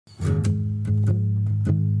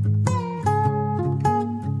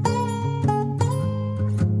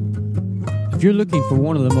If you're looking for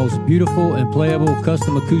one of the most beautiful and playable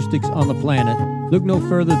custom acoustics on the planet, look no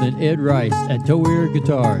further than Ed Rice at Toe-Ear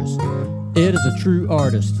Guitars. Ed is a true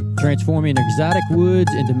artist, transforming exotic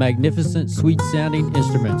woods into magnificent, sweet-sounding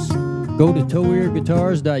instruments. Go to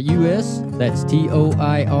toearguitars.us, that's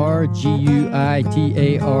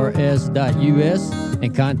TOIRGUITARS.us,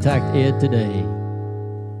 and contact Ed today.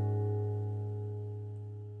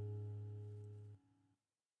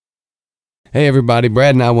 Hey everybody,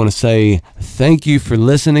 Brad and I want to say thank you for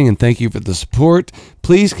listening and thank you for the support.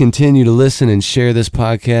 Please continue to listen and share this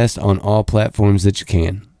podcast on all platforms that you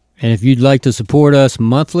can. And if you'd like to support us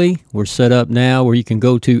monthly, we're set up now where you can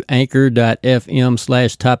go to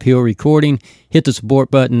anchor.fm/tophillrecording, hit the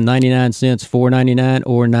support button, 99 cents, $4.99,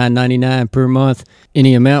 or $9.99 per month.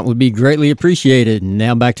 Any amount would be greatly appreciated.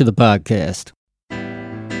 Now back to the podcast.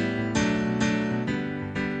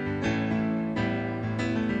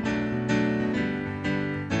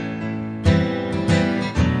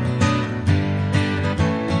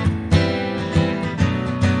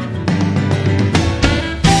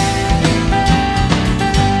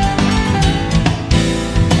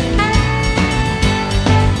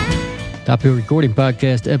 Top Hill Recording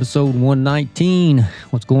Podcast, episode 119.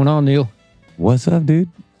 What's going on, Neil? What's up, dude?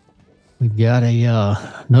 We've got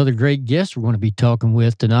another great guest we're going to be talking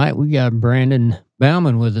with tonight. We got Brandon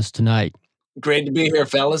Baumann with us tonight. Great to be here,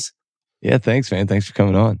 fellas. Yeah, thanks, man. Thanks for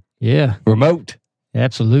coming on. Yeah. Remote.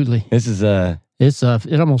 Absolutely. This is, it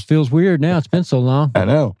almost feels weird now. It's been so long. I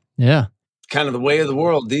know. Yeah. Kind of the way of the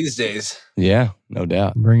world these days. Yeah, no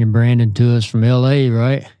doubt. Bringing Brandon to us from L.A.,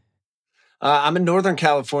 right? I'm in Northern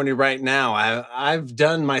California right now. I've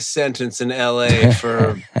done my sentence in LA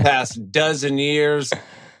for past dozen years.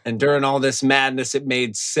 And during all this madness, it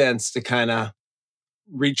made sense to kind of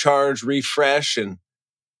recharge, refresh, and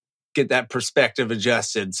get that perspective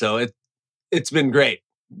adjusted. So it's been great.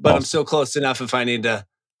 But awesome. I'm still close enough if I need to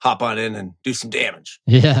hop on in and do some damage.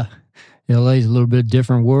 Yeah. LA's a little bit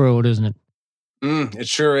different world, isn't it? It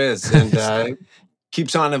sure is. And it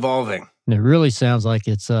keeps on evolving. And it really sounds like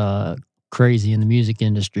it's crazy in the music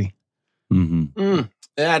industry. Mm-hmm.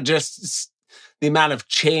 Yeah, just the amount of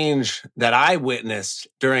change that I witnessed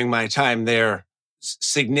during my time there,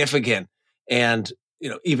 significant. And,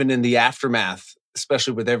 even in the aftermath,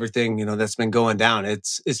 especially with everything, that's been going down,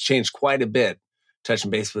 it's changed quite a bit, touching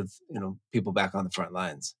base with, people back on the front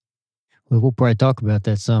lines. Well, we'll probably talk about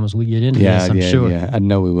that some as we get into this, I'm sure. Yeah, I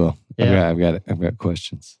know we will. Yeah. I've got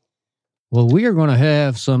questions. Well, we are going to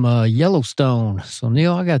have some Yellowstone. So,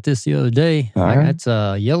 Neil, I got this the other day. It's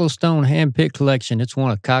a Yellowstone hand-picked collection. It's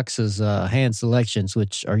one of Cox's hand selections,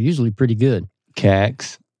 which are usually pretty good.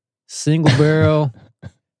 Cax. Single barrel,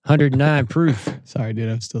 109 proof. Sorry, dude,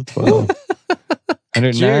 I'm still 12.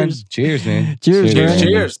 109? Cheers. Cheers, man. Cheers, man.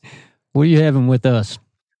 Cheers. What are you having with us?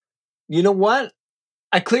 You know what?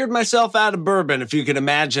 I cleared myself out of bourbon, if you can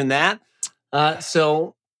imagine that.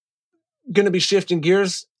 So, going to be shifting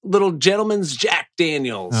gears. Little Gentleman's Jack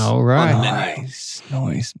Daniels. All right. Nice.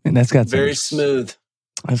 Man, that's got very smooth.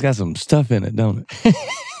 That's got some stuff in it, don't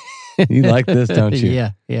it? You like this, don't you?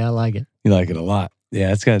 Yeah, I like it. You like it a lot.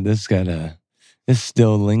 Yeah, it's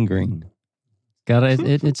still lingering.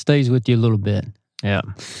 It stays with you a little bit. Yeah.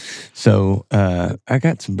 So I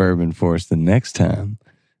got some bourbon for us the next time.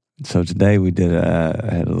 So today we did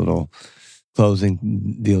I had a little closing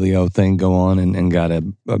dealio thing go on and got a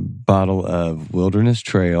bottle of Wilderness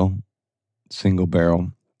Trail single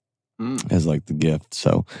barrel as like the gift.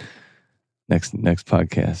 So next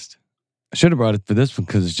podcast. I should have brought it for this one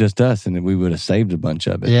because it's just us and we would have saved a bunch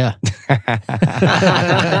of it. Yeah.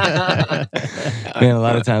 Man, a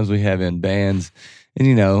lot of times we have in bands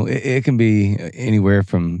and it can be anywhere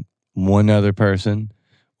from one other person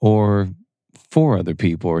or 4 other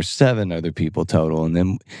people or 7 other people total. And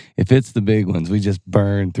then if it's the big ones, we just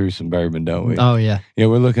burn through some bourbon, don't we? Oh, yeah. Yeah,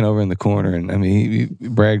 we're looking over in the corner. And I mean,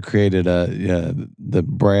 Brad created the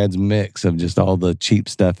Brad's mix of just all the cheap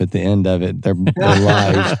stuff at the end of it. They're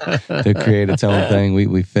live to create its own thing.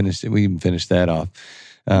 We finished it. We even finished that off.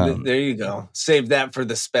 There you go. Save that for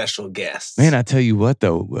the special guests. Man, I tell you what,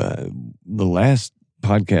 though, the last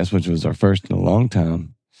podcast, which was our first in a long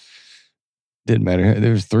time, didn't matter.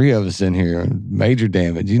 There was 3 of us in here, major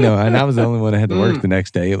damage. And I was the only one that had to work the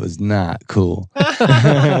next day. It was not cool.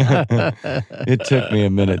 It took me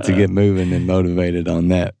a minute to get moving and motivated on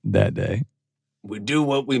that day. We do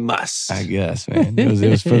what we must. I guess, man. It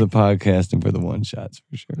was for the podcast and for the one shots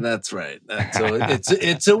for sure. That's right. So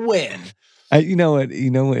it's a win. You know what?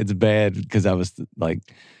 It's bad because I was like,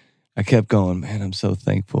 I kept going, man, I'm so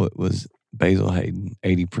thankful it was Basil Hayden,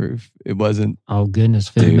 80 proof. It wasn't. Oh, goodness.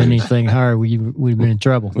 If it had been anything higher, we'd been in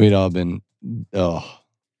trouble. We'd all been,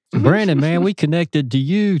 Brandon, man, we connected to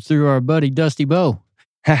you through our buddy Dusty Bo.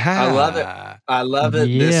 I love it. I love it.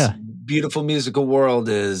 Yeah. This beautiful musical world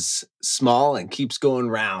is small and keeps going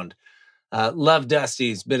round. Love Dusty.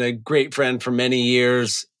 He's been a great friend for many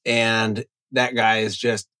years, and that guy is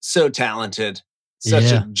just so talented.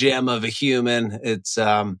 Such a gem of a human. It's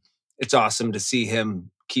awesome to see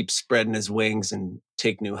him keep spreading his wings and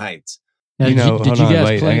take new heights. Now, Hold on,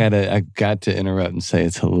 wait. I got to interrupt and say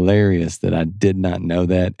it's hilarious that I did not know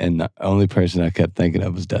that, and the only person I kept thinking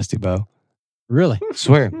of was Dusty Bo. Really?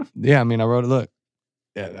 Swear. Yeah, I mean, I wrote it. Look,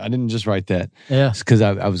 yeah, I didn't just write that. Yeah, it's because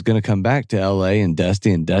I was going to come back to LA, and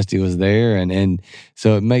Dusty was there, and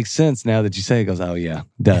so it makes sense now that you say it. Goes, oh yeah,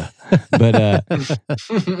 duh. But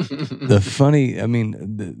the funny, I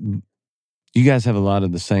mean, you guys have a lot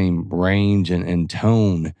of the same range and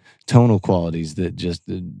tonal qualities that just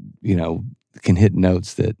can hit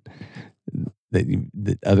notes that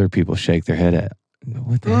other people shake their head at.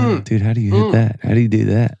 What the hell, dude? How do you hit that? How do you do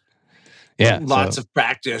that? Yeah, lots of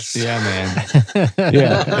practice. Yeah, man.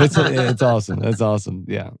 Yeah, it's awesome. That's awesome.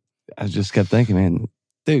 Yeah, I just kept thinking, man,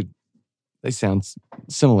 dude, they sound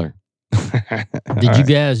similar.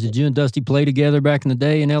 Did you and Dusty play together back in the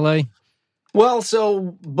day in LA? Well,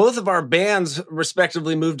 so both of our bands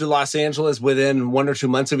respectively moved to Los Angeles within 1 or 2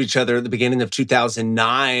 months of each other at the beginning of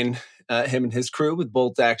 2009. Him and his crew with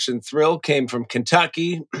Bolt Action Thrill came from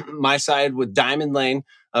Kentucky. My side with Diamond Lane.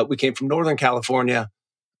 We came from Northern California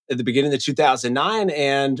at the beginning of 2009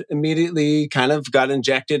 and immediately kind of got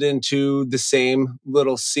injected into the same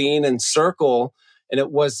little scene and circle. And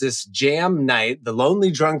it was this jam night, the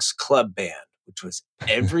Lonely Drunks Club Band, which was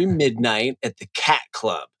every midnight at the Cat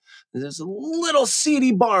Club. There's a little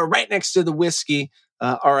seedy bar right next to the Whiskey,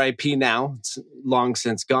 RIP now. It's long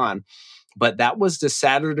since gone. But that was the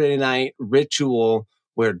Saturday night ritual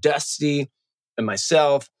where Dusty and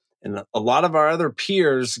myself and a lot of our other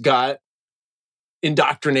peers got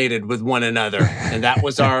indoctrinated with one another. And that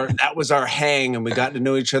was our hang, and we got to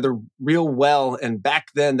know each other real well. And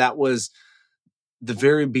back then, that was the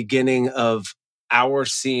very beginning of our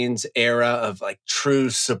scene's era of like true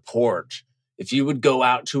support. If you would go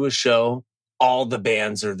out to a show, all the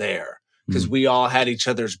bands are there because we all had each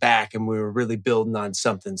other's back and we were really building on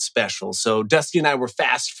something special. So Dusty and I were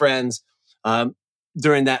fast friends.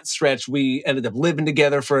 During that stretch, we ended up living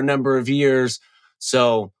together for a number of years.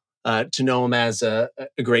 So to know him as a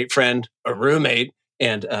great friend, a roommate,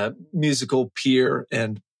 and a musical peer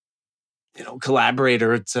and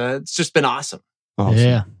collaborator, it's just been awesome.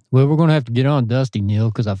 Yeah. Well, we're going to have to get on Dusty, Neil,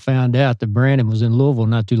 because I found out that Brandon was in Louisville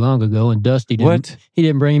not too long ago, and Dusty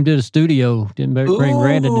didn't bring him to the studio. Didn't bring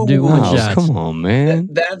Brandon to do one shots. Come on, man.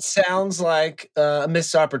 That sounds like a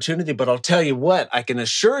missed opportunity, but I'll tell you what, I can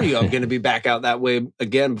assure you I'm going to be back out that way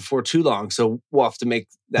again before too long. So we'll have to make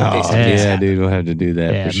that face-to-face happen. Dude, we'll have to do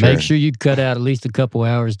that for sure. Make sure you cut out at least a couple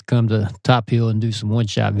hours to come to Top Hill and do some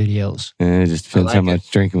one-shot videos. It just depends how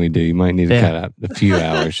much drinking we do. You might need to cut out a few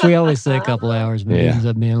hours. We always say a couple hours, but it ends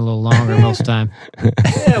up being a little longer most of the time.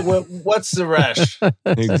 Yeah, what's the rush?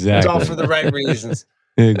 Exactly. It's all for the right reasons.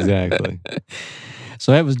 Exactly.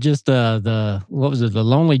 So that was just the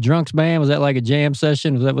Lonely Drunks Band? Was that like a jam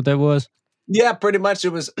session? Was that what that was? Yeah, pretty much. It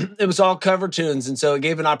was all cover tunes, and so it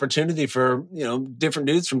gave an opportunity for different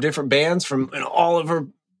dudes from different bands from all over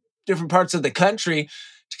different parts of the country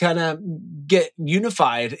to kind of get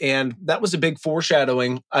unified, and that was a big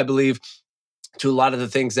foreshadowing, I believe, to a lot of the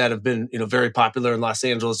things that have been very popular in Los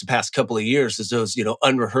Angeles the past couple of years. Is those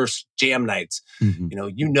unrehearsed jam nights.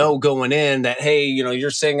 Mm-hmm. Going in that hey, you're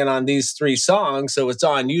singing on these 3 songs, so it's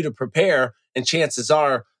on you to prepare, and chances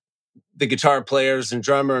are, the guitar players and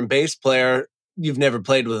drummer and bass player, you've never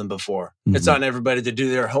played with them before. Mm-hmm. It's on everybody to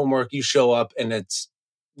do their homework. You show up and it's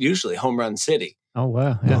usually home run city. Oh,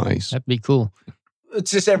 wow. Yeah, nice. That'd be cool.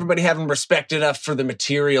 It's just everybody having respect enough for the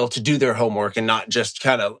material to do their homework and not just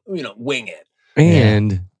kind of, wing it.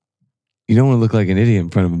 And you don't want to look like an idiot in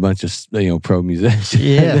front of a bunch of, pro musicians.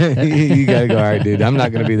 Yeah. You got to go, all right, dude, I'm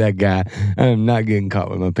not going to be that guy. I'm not getting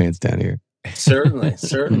caught with my pants down here. Certainly.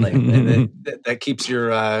 And that keeps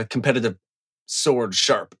your competitive sword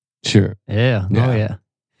sharp. Sure. Yeah. Oh, yeah.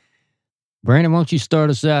 Brandon, why don't you start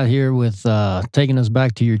us out here with taking us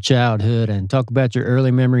back to your childhood and talk about your early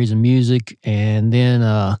memories of music, and then,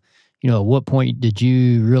 at what point did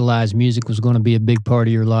you realize music was going to be a big part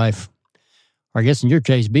of your life? Or I guess in your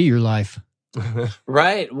case, be your life.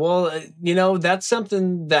 Right. Well, that's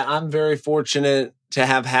something that I'm very fortunate to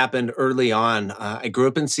have happened early on. I grew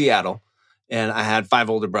up in Seattle. And I had 5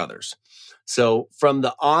 older brothers. So from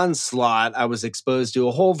the onslaught, I was exposed to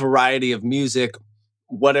a whole variety of music,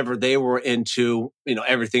 whatever they were into,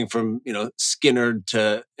 everything from, Skinner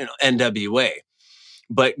to, NWA.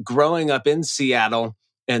 But growing up in Seattle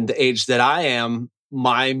and the age that I am,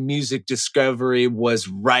 my music discovery was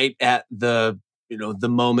right at the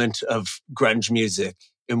moment of grunge music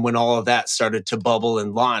and when all of that started to bubble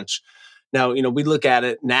and launch. Now, we look at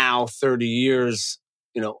it now 30 years,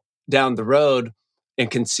 down the road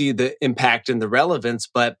and can see the impact and the relevance.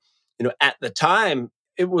 But, at the time,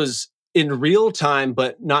 it was in real time,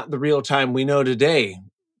 but not the real time we know today.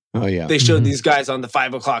 Oh, yeah. They showed these guys on the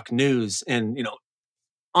 5 o'clock news and,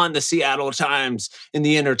 on the Seattle Times in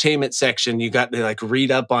the entertainment section, you got to like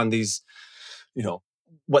read up on these,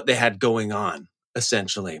 what they had going on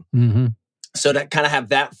essentially. Mm-hmm. So to kind of have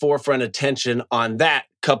that forefront attention on that,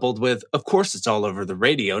 coupled with, of course, it's all over the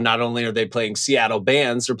radio. Not only are they playing Seattle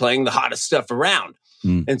bands, they're playing the hottest stuff around.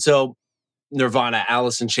 And so Nirvana,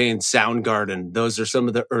 Alice in Chains, Soundgarden, those are some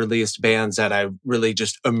of the earliest bands that I really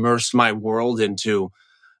just immersed my world into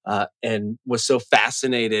and was so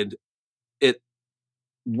fascinated at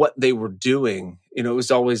what they were doing. It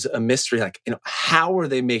was always a mystery, like, how are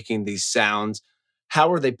they making these sounds?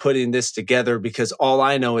 How are they putting this together? Because all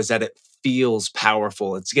I know is that it feels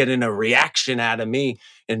powerful. It's getting a reaction out of me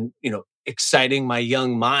and, exciting my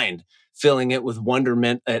young mind, filling it with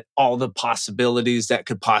wonderment at all the possibilities that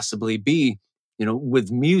could possibly be,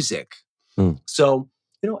 with music. So,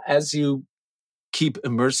 as you keep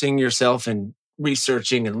immersing yourself and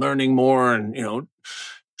researching and learning more and,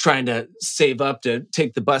 trying to save up to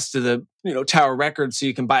take the bus to the, Tower Records so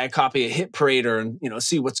you can buy a copy of Hit Parader and,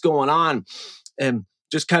 see what's going on and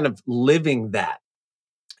just kind of living that.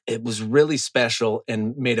 It was really special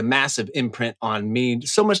and made a massive imprint on me,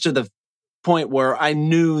 so much to the point where I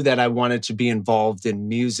knew that I wanted to be involved in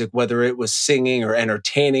music, whether it was singing or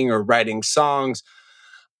entertaining or writing songs.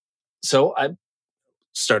 So I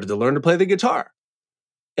started to learn to play the guitar.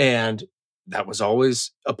 And that was always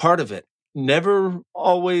a part of it. Never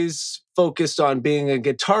always focused on being a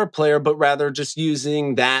guitar player, but rather just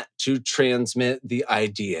using that to transmit the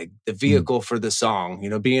idea, the vehicle for the song,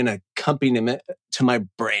 being an accompaniment to my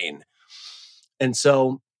brain. And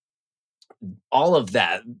so all of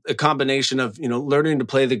that, a combination of, learning to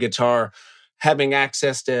play the guitar, having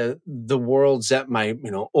access to the worlds that my,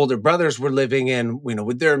 older brothers were living in,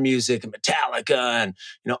 with their music and Metallica and,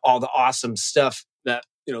 all the awesome stuff that,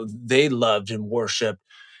 they loved and worshiped.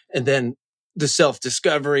 And then the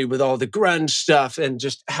self-discovery with all the grunge stuff and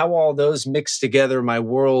just how all those mixed together. My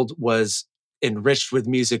world was enriched with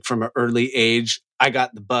music from an early age. I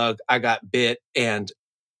got the bug, I got bit, and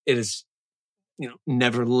it is,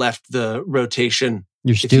 never left the rotation.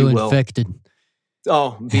 You're still infected.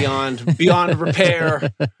 Oh, beyond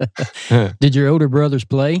repair. Did your older brothers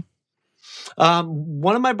play?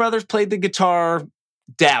 One of my brothers played the guitar,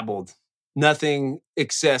 dabbled. Nothing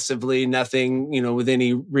excessively, nothing, with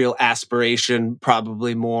any real aspiration,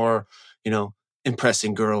 probably more,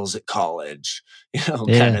 impressing girls at college,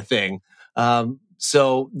 kind of thing.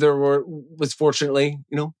 So there was fortunately,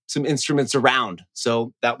 some instruments around.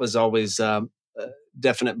 So that was always a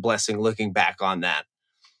definite blessing looking back on that.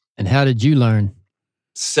 And how did you learn?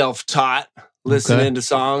 Self-taught, listening to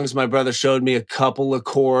songs. My brother showed me a couple of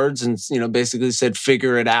chords and, basically said,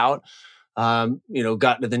 figure it out. Got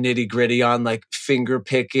into the nitty gritty on like finger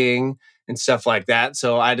picking and stuff like that.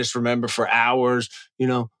 So I just remember for hours,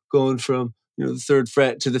 going from, the 3rd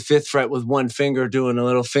fret to the 5th fret with one finger, doing a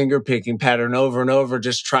little finger picking pattern over and over,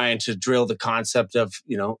 just trying to drill the concept of,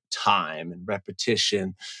 time and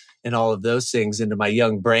repetition and all of those things into my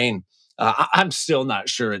young brain. I'm still not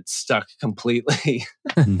sure it's stuck completely.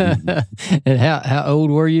 And how old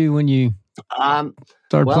were you when you started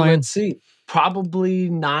playing? Let's see. Probably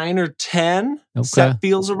 9 or 10. Okay. That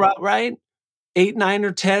feels about right. 8, 9,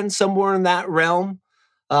 or 10, somewhere in that realm.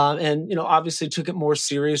 And, obviously took it more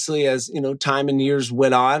seriously as, time and years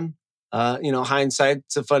went on.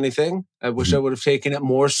 Hindsight's a funny thing. I wish I would have taken it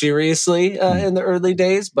more seriously in the early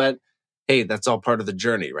days, but hey, that's all part of the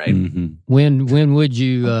journey, right? Mm-hmm. When would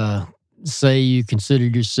you say you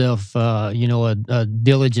considered yourself, a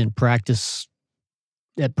diligent practicing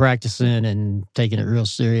and taking it real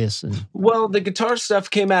serious? Well, the guitar stuff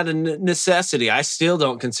came out of necessity. I still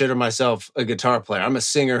don't consider myself a guitar player. I'm a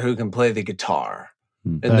singer who can play the guitar.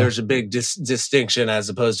 And there's a big distinction as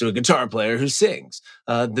opposed to a guitar player who sings.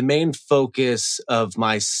 The main focus of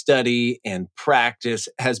my study and practice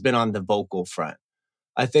has been on the vocal front.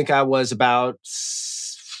 I think I was about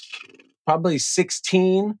probably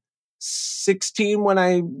 16 when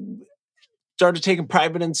I started taking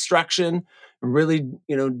private instruction and really,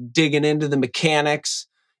 digging into the mechanics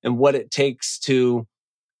and what it takes to,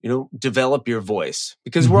 develop your voice.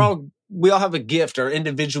 Because we all have a gift. Our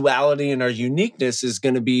individuality and our uniqueness is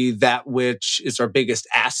going to be that which is our biggest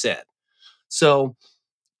asset. So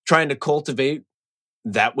trying to cultivate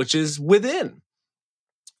that which is within.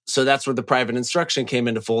 So that's where the private instruction came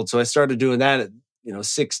into fold. So I started doing that at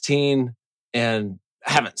 16, and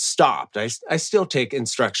haven't stopped. I still take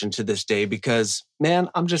instruction to this day because, man,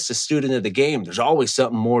 I'm just a student of the game. There's always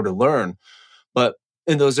something more to learn. But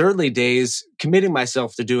in those early days, committing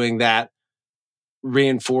myself to doing that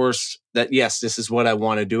reinforced that, yes, this is what I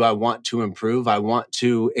want to do. I want to improve. I want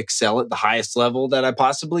to excel at the highest level that I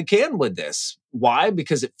possibly can with this. Why?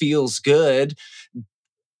 Because it feels good.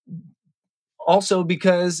 Also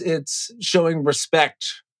because it's showing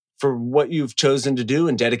respect for what you've chosen to do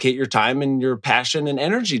and dedicate your time and your passion and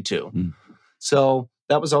energy to. Mm. So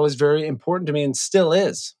that was always very important to me and still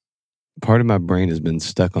is. Part of my brain has been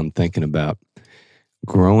stuck on thinking about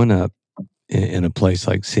growing up in a place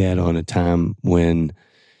like Seattle in a time when,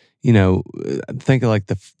 think of like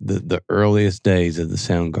the earliest days of the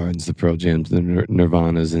Soundgardens, the Pearl Jams, the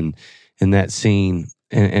Nirvanas, and that scene,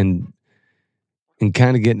 and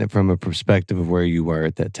kind of getting it from a perspective of where you were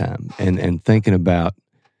at that time, and thinking about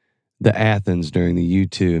the Athens during the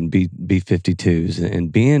U2 and B-52s,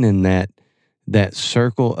 and being in that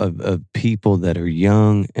circle of people that are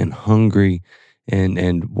young and hungry,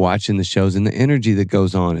 and watching the shows and the energy that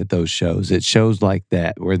goes on at those shows. It shows like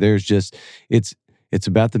that where there's just it's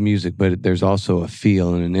about the music, but there's also a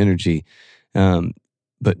feel and an energy.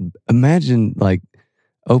 But imagine like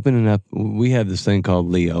opening up. We have this thing called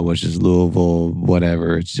Leo, which is Louisville,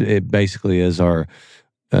 whatever. It basically is our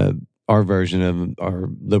version of our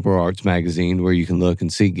liberal arts magazine, where you can look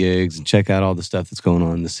and see gigs and check out all the stuff that's going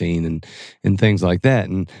on in the scene and things like that.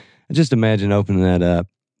 And I just imagine opening that up,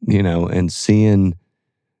 and seeing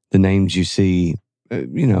the names you see,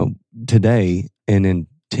 today, and in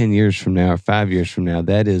 10 years from now or 5 years from now,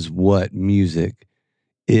 that is what music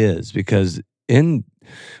is. Because when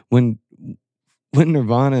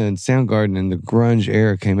Nirvana and Soundgarden and the grunge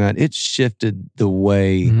era came out, it shifted the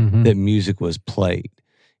way that music was played.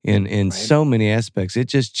 In Right. so many aspects, it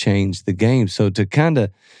just changed the game. So to kind of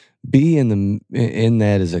be in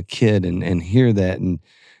that as a kid and hear that, and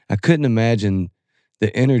I couldn't imagine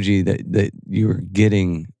the energy that you were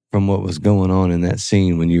getting from what was going on in that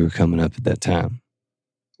scene when you were coming up at that time.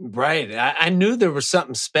 Right. I knew there was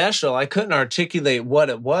something special. I couldn't articulate what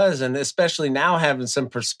it was. And especially now having some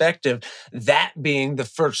perspective, that being the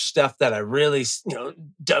first stuff that I really,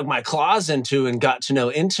 dug my claws into and got to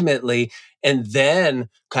know intimately. And then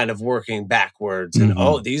kind of working backwards and,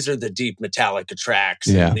 these are the deep Metallica tracks.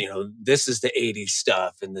 Yeah. And, this is the 80s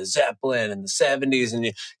stuff and the Zeppelin and the 70s, and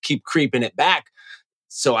you keep creeping it back.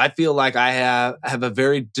 So I feel like I have a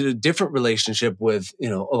very different relationship with, a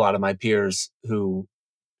lot of my peers who,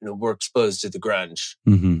 were exposed to the grunge,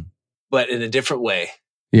 but in a different way.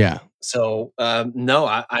 Yeah. So, no,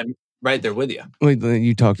 I'm right there with you. Well,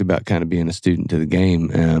 you talked about kind of being a student to the game,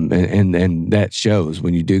 and that shows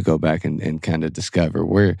when you do go back and kind of discover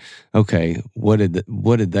where, okay, what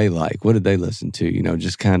did they like? What did they listen to?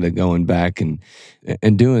 Just kind of going back and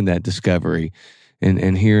doing that discovery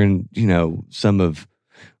and hearing, some of,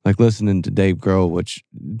 like listening to Dave Grohl, which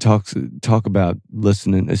talk about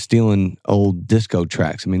stealing old disco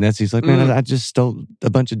tracks. I mean, he's like, man, I just stole a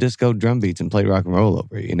bunch of disco drum beats and played rock and roll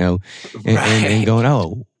over it, and going,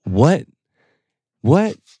 oh, what?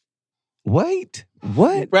 Wait,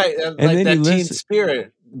 what? Right, And like then that you teen listen,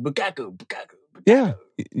 spirit. Bukaku. yeah,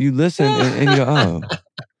 you listen and you go,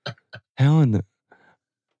 oh, how in the?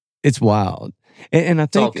 It's wild, and I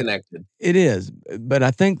It's all think connected. it is. But I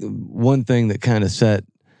think one thing that kind of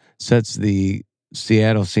sets the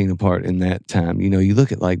Seattle scene apart in that time, you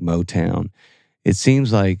look at like Motown. It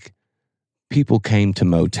seems like people came to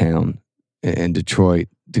Motown in Detroit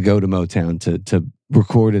to go to Motown to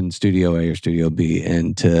record in Studio A or Studio B,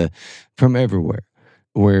 and from everywhere.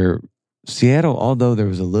 Where Seattle, although there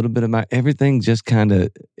was a little bit of everything just kind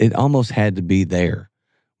of, it almost had to be there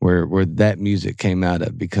where that music came out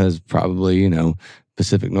of, because probably,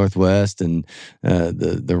 Pacific Northwest and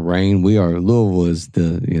the rain. Louisville is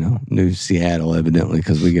the new Seattle, evidently,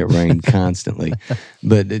 because we get rain constantly.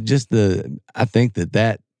 But I think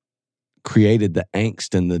that created the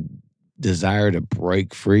angst and the desire to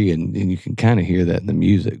break free, and you can kind of hear that in the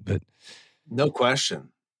music. But No question.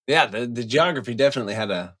 Yeah, the geography definitely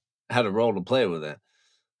had a role to play with it.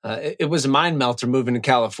 It was a mind melter moving to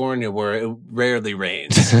California, where it rarely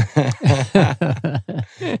rains.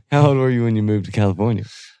 How old were you when you moved to California?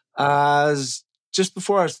 I was just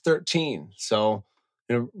before I was 13. So,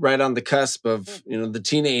 right on the cusp of, the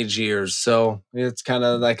teenage years. So it's kind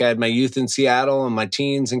of like I had my youth in Seattle and my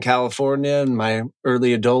teens in California and my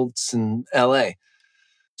early adults in LA.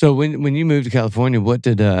 So when you moved to California, what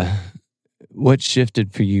did what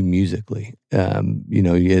shifted for you musically? At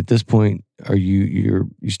this point, you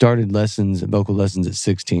started vocal lessons at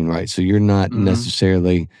 16, right? So you're not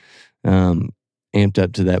necessarily amped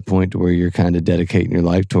up to that point to where you're kind of dedicating your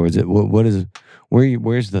life towards it. Where's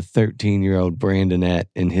the 13-year-old Brandon at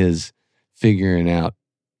in his figuring out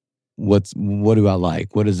what do I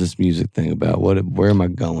like? What is this music thing about? Where am I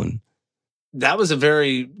going? That was a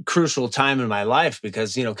very crucial time in my life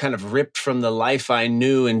because, kind of ripped from the life I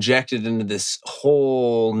knew, injected into this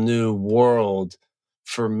whole new world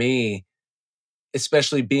for me,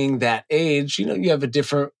 especially being that age. You have a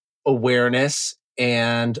different awareness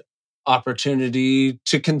and opportunity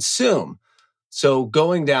to consume. So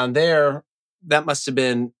going down there, that must have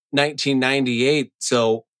been 1998.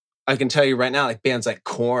 So I can tell you right now, like bands like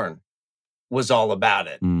Korn was all about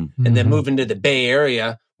it. Mm-hmm. And then moving to the Bay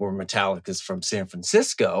Area, where Metallica's from San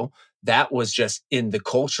Francisco, that was just in the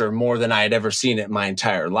culture more than I had ever seen it in my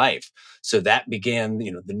entire life. So that began,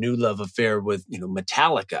 the new love affair with,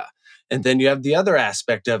 Metallica. And then you have the other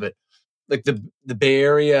aspect of it, like the Bay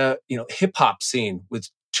Area, hip hop scene with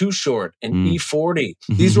Too Short and E40.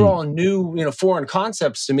 These were all new, foreign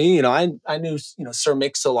concepts to me. I knew, Sir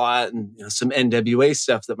Mix-a-Lot and some NWA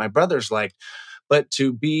stuff that my brothers liked. But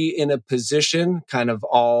to be in a position kind of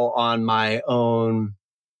all on my own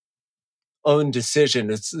decision,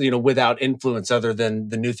 it's, without influence other than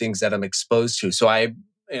the new things that I'm exposed to. So I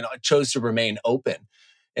chose to remain open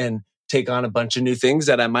and take on a bunch of new things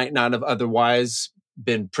that I might not have otherwise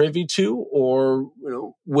been privy to or,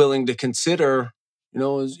 willing to consider,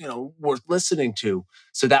 as, worth listening to.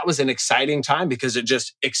 So that was an exciting time because it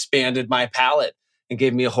just expanded my palette and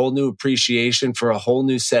gave me a whole new appreciation for a whole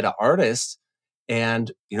new set of artists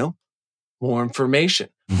and, more information,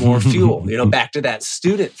 more fuel, back to that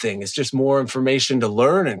student thing. It's just more information to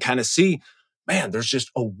learn and kind of see, man, there's just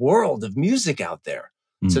a world of music out there.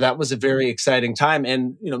 So that was a very exciting time.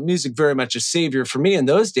 And, music very much a savior for me in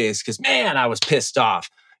those days because, man, I was pissed off,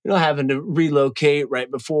 having to relocate right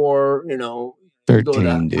before,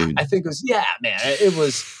 13, dude. I think it was, yeah, man, it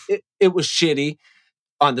was shitty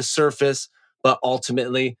on the surface, but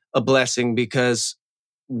ultimately a blessing because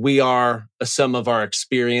we are a sum of our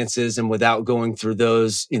experiences, and without going through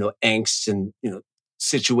those, angst and,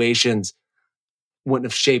 situations wouldn't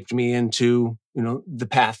have shaped me into, the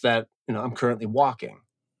path that, I'm currently walking.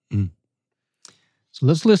 So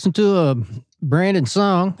let's listen to a Brandon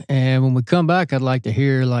song. And when we come back, I'd like to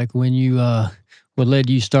hear like when you, what led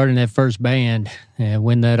you starting that first band and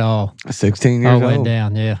when that all 16 years all went old.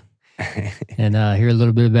 down. Yeah. And hear a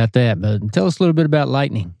little bit about that, but tell us a little bit about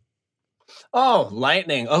Lightning. Oh,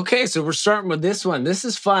 Lightning. Okay, so we're starting with this one. This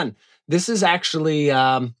is fun. This is actually,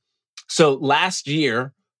 so last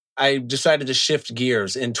year, I decided to shift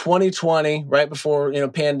gears. In 2020, right before,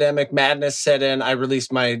 pandemic madness set in, I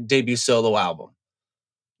released my debut solo album.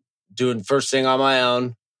 Doing the first thing on my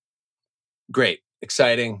own. Great,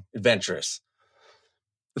 exciting, adventurous.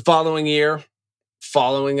 The following year,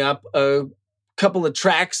 following up a couple of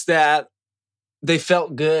tracks that they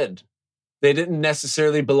felt good. They didn't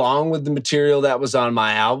necessarily belong with the material that was on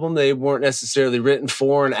my album. They weren't necessarily written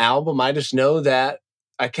for an album. I just know that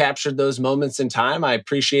I captured those moments in time. I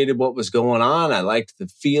appreciated what was going on. I liked the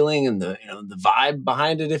feeling and the vibe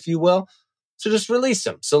behind it, if you will. So just release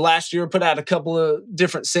them. So last year I put out a couple of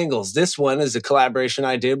different singles. This one is a collaboration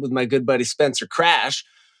I did with my good buddy Spencer Crash,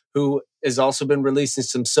 who has also been releasing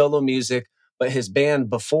some solo music, but his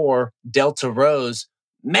band before, Delta Rose,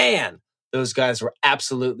 man, those guys were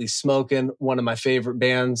absolutely smoking. One of my favorite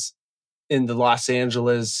bands in the Los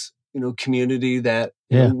Angeles, community that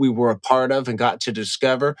we were a part of and got to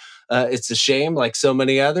discover. It's a shame, like so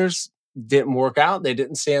many others, didn't work out. They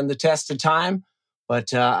didn't stand the test of time.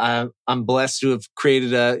 But I'm blessed to have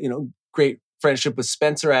created a great friendship with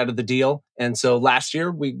Spencer out of the deal. And so last year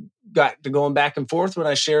we got to going back and forth when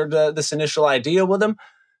I shared this initial idea with him.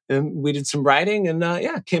 And we did some writing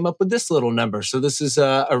and came up with this little number. So this is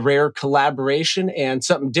a rare collaboration and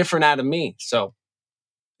something different out of me. So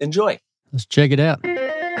enjoy. Let's check it out.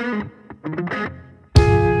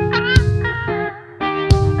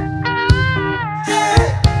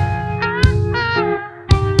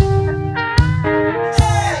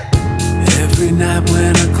 Every night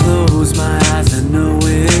when I close my eyes, I know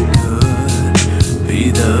it could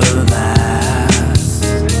be the last.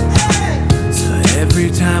 So every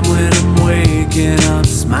time when I'm waking up,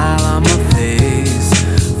 smile on my face,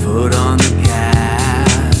 foot on the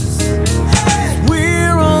gas.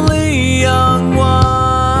 We're only young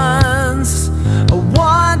ones. I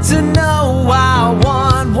want to know, I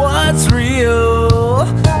want what's real,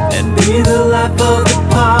 and be the life of the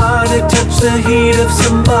party, touch the heat of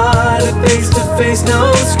somebody, face to face,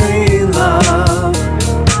 no screen love.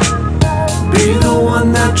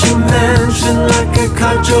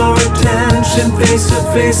 got your attention face to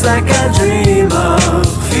face like I dream of.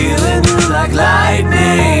 Feeling you like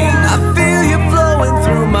lightning. I feel you flowing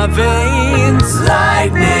through my veins.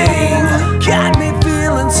 Lightning got me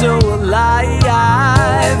feeling so alive.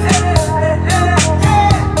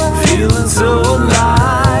 Feeling so alive.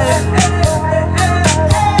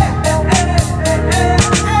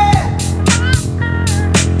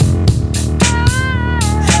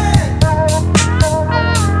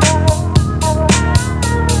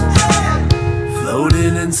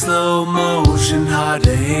 Floating in slow motion, hard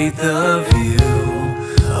to hate the view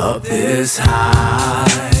up this high.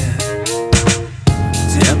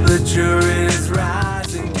 Temperature is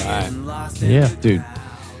rising, getting lost in Yeah. the Dude.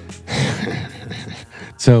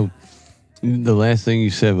 So the last thing you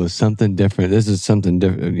said was something different. This is something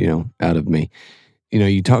different, out of me.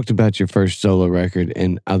 You talked about your first solo record,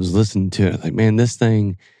 and I was listening to it like, man, this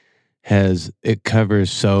thing it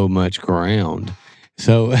covers so much ground.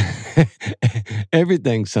 So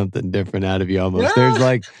everything's something different out of you almost. Yeah. There's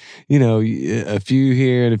like, a few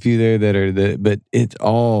here and a few there but it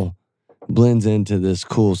all blends into this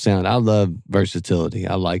cool sound. I love versatility.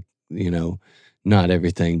 I like, not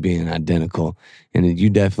everything being identical. And you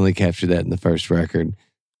definitely captured that in the first record.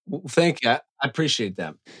 Well, thank you. I appreciate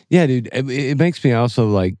that. Yeah, dude. It makes me also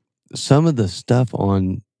like some of the stuff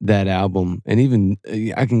on that album, and even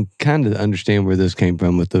I can kind of understand where this came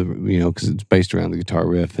from with the, because it's based around the guitar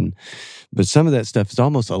riff, but some of that stuff is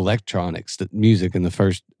almost electronics, the music in the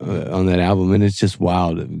first on that album, and it's just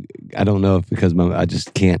wild. I don't know if because I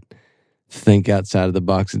just can't think outside of the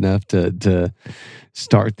box enough to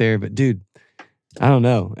start there, but dude. I don't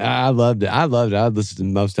know. I loved it. I listened to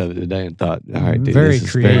most of it today and thought, all right, dude, Very this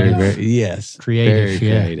is creative. yes, Creative,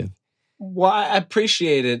 very yeah. creative. Well, I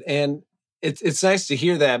appreciate it. And it's nice to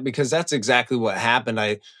hear that because that's exactly what happened.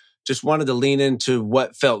 I just wanted to lean into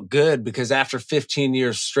what felt good because after 15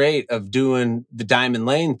 years straight of doing the Diamond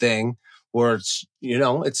Lane thing, where it's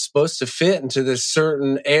supposed to fit into this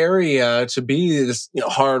certain area to be this,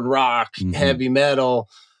 hard rock, heavy metal.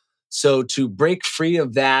 So to break free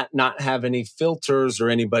of that, not have any filters or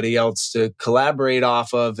anybody else to collaborate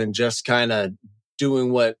off of and just kind of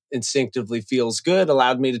doing what instinctively feels good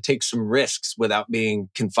allowed me to take some risks without being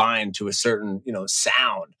confined to a certain,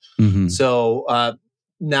 sound. Mm-hmm. So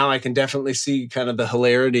now I can definitely see kind of the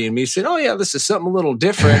hilarity in me saying, oh yeah, this is something a little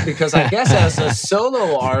different because I guess as a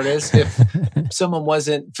solo artist, if someone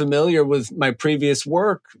wasn't familiar with my previous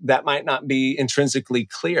work, that might not be intrinsically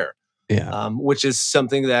clear. Yeah. Which is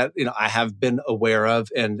something that I have been aware of,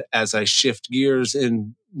 and as I shift gears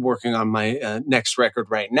in working on my next record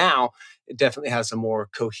right now, it definitely has a more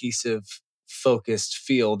cohesive, focused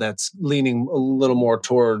feel that's leaning a little more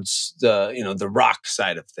towards the rock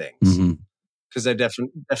side of things. Because I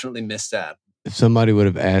definitely miss that. If somebody would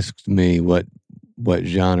have asked me what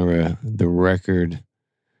genre the record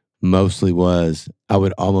mostly was, I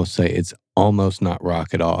would almost say it's almost not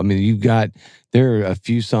rock at all. I mean, there are a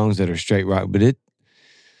few songs that are straight rock, but it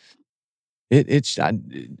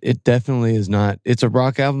definitely is not. It's a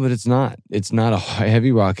rock album, but it's not. It's not a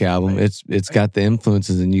heavy rock album. Right. It's got the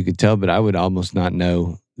influences, and you could tell. But I would almost not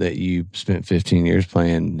know that you spent 15 years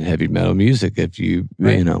playing heavy metal music if you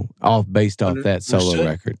all based off that solo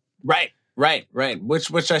record. Right.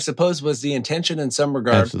 Which I suppose was the intention in some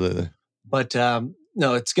regard. Absolutely. But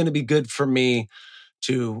no, it's going to be good for me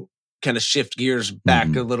to kind of shift gears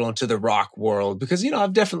back a little into the rock world because,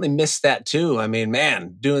 I've definitely missed that too. I mean,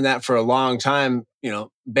 man, doing that for a long time,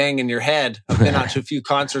 banging your head. I've been out to a few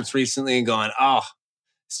concerts recently and going, oh,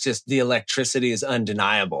 it's just the electricity is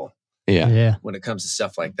undeniable. Yeah. When it comes to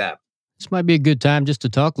stuff like that. This might be a good time just to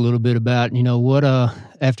talk a little bit about, what,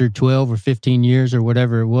 after 12 or 15 years or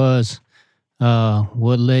whatever it was,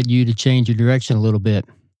 what led you to change your direction a little bit?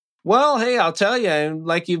 Well, hey, I'll tell you, and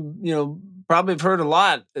like you probably have heard a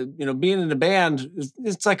lot, being in a band,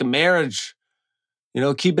 it's like a marriage,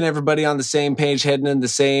 keeping everybody on the same page, heading in the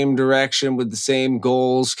same direction with the same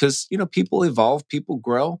goals. Cause, people evolve, people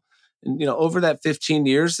grow. And, over that 15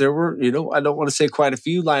 years, there were, I don't want to say quite a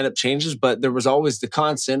few lineup changes, but there was always the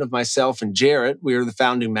constant of myself and Jarrett. We were the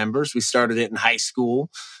founding members. We started it in high school,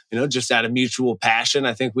 just out of mutual passion.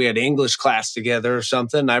 I think we had English class together or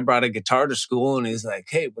something. I brought a guitar to school and he's like,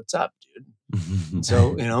 hey, what's up, dude?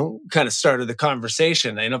 So, kind of started the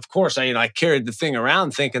conversation. And of course, I carried the thing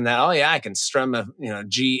around thinking that, oh yeah, I can strum a,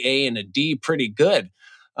 G, A, and a D pretty good.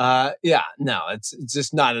 No, it's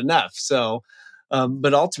just not enough. So,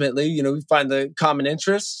 but ultimately, we find the common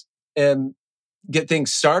interests and get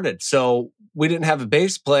things started. So we didn't have a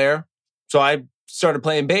bass player. So I started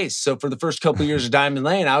playing bass. So for the first couple of years of Diamond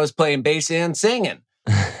Lane, I was playing bass and singing.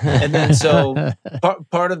 And then so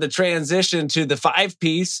part of the transition to the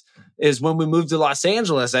 5-piece is when we moved to Los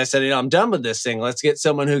Angeles. I said, I'm done with this thing. Let's get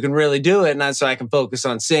someone who can really do it. And so I can focus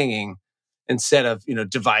on singing instead of,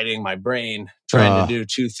 dividing my brain, trying to do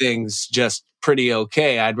two things just pretty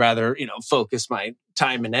okay. I'd rather, focus my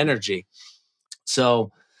time and energy.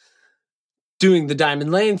 So doing the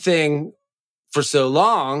Diamond Lane thing for so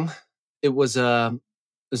long, it was a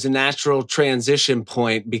natural transition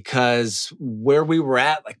point, because where we were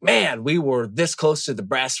at, like, man, we were this close to the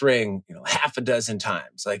brass ring, half a dozen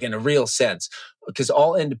times, like in a real sense, because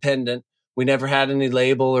all independent. We never had any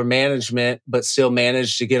label or management, but still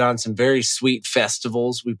managed to get on some very sweet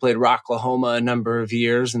festivals. We played Rocklahoma a number of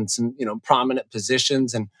years and some, prominent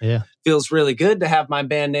positions. And feels really good to have my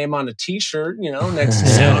band name on a T-shirt, next to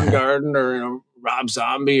Soundgarden or Rob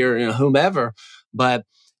Zombie or whomever. But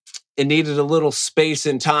it needed a little space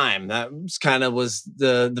and time. That was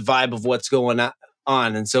the vibe of what's going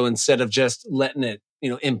on. And so instead of just letting it,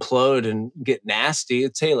 implode and get nasty,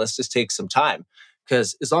 it's, hey, let's just take some time.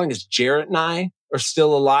 Because as long as Jarrett and I are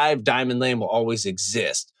still alive, Diamond Lane will always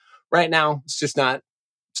exist. Right now, it's not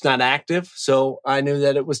active. So I knew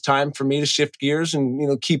that it was time for me to shift gears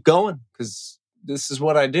and, keep going, because this is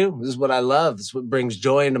what I do. This is what I love. This is what brings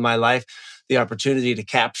joy into my life. The opportunity to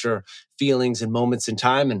capture feelings and moments in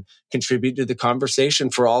time and contribute to the conversation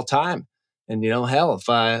for all time. And, hell, if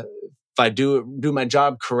I do my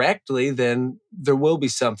job correctly, then there will be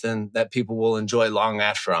something that people will enjoy long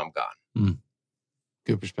after I'm gone. Mm.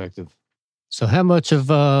 Good perspective. So how much of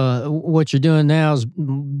what you're doing now has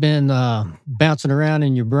been bouncing around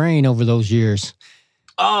in your brain over those years?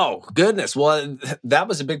 Oh, goodness. Well, that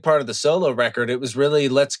was a big part of the solo record. It was really,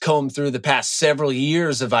 let's comb through the past several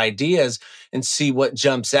years of ideas and see what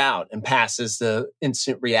jumps out and passes the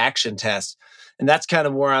instant reaction test. And that's kind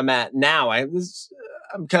of where I'm at now.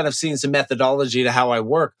 I'm kind of seeing some methodology to how I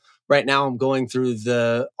work. Right now, I'm going through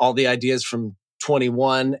all the ideas from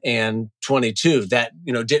 21 and 22 that,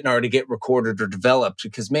 didn't already get recorded or developed,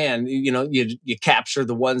 because, man, you capture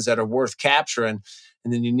the ones that are worth capturing.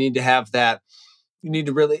 And then you need to have that. You need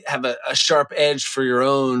to really have a sharp edge for your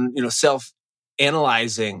own,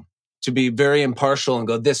 self-analyzing, to be very impartial and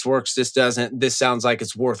go, this works, this doesn't, this sounds like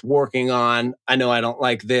it's worth working on. I know I don't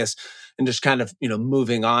like this. And just kind of,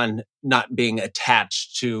 moving on, not being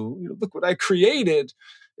attached to, look what I created.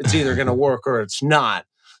 It's either going to work or it's not.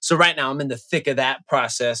 So right now I'm in the thick of that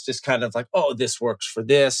process, just kind of like, oh, this works for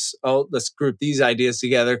this. Oh, let's group these ideas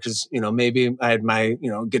together, because, maybe I had my,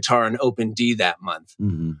 guitar in open D that month.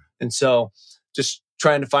 Mm-hmm. And so just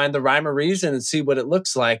trying to find the rhyme or reason and see what it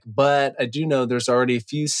looks like. But I do know there's already a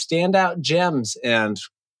few standout gems, and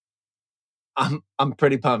I'm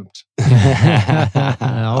pretty pumped. All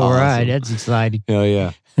Awesome. right, that's exciting. Oh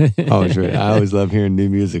yeah. I always love hearing new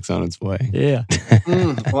music's on its way. Yeah.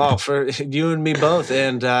 Well, for you and me both.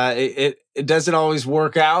 And it doesn't always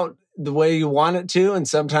work out the way you want it to. And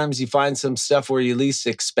sometimes you find some stuff where you least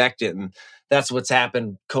expect it. And that's what's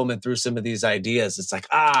happened combing through some of these ideas. It's like,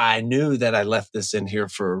 I knew that I left this in here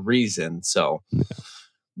for a reason. So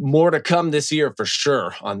more to come this year for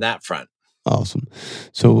sure on that front. Awesome.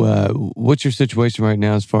 So what's your situation right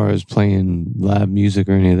now as far as playing live music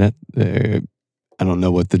or any of that? I don't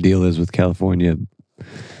know what the deal is with California.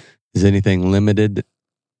 Is anything limited?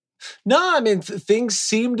 No, I mean, things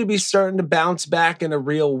seem to be starting to bounce back in a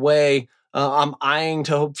real way. I'm eyeing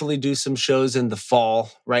to hopefully do some shows in the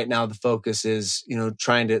fall. Right now, the focus is,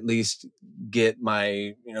 trying to at least get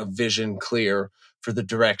my, vision clear for the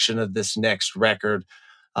direction of this next record.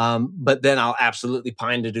 But then I'll absolutely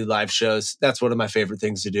pine to do live shows. That's one of my favorite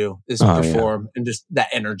things to do, is perform. And just that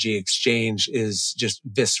energy exchange is just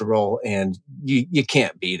visceral, and you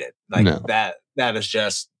can't beat it. Like that is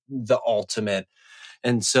just the ultimate.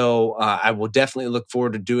 And so I will definitely look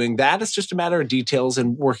forward to doing that. It's just a matter of details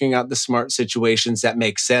and working out the smart situations that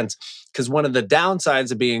make sense. Because one of the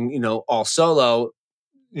downsides of being, all solo,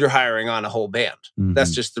 you're hiring on a whole band. Mm-hmm.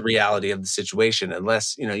 That's just the reality of the situation.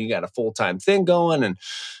 Unless, you got a full-time thing going and,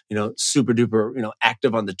 super duper,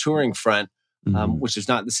 active on the touring front, which is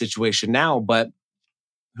not the situation now. But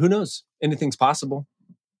who knows? Anything's possible.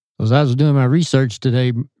 As I was doing my research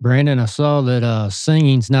today, Brandon, I saw that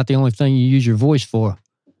singing's not the only thing you use your voice for.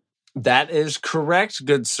 That is correct,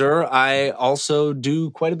 good sir. I also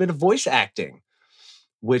do quite a bit of voice acting,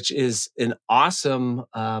 which is an awesome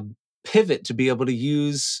pivot to be able to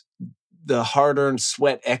use the hard-earned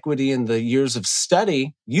sweat equity and the years of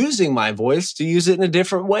study using my voice to use it in a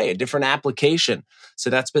different way, a different application.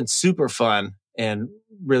 So that's been super fun and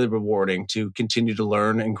really rewarding to continue to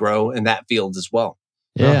learn and grow in that field as well.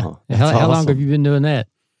 Yeah. How long have you been doing that?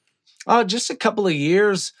 Oh, just a couple of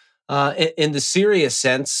years. in the serious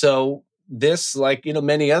sense. So this, like,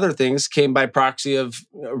 many other things, came by proxy of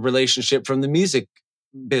a relationship from the music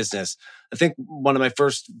business. I think one of my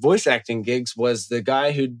first voice acting gigs was the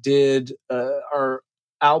guy who did our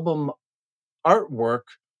album artwork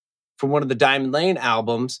for one of the Diamond Lane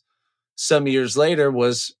albums. Some years later,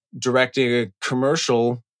 was directing a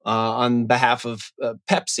commercial on behalf of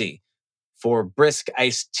Pepsi for Brisk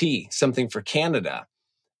iced tea, something for Canada.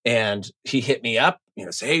 And he hit me up,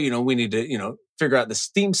 say, hey, we need to, figure out this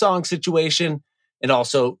theme song situation. And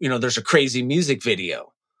also, there's a crazy music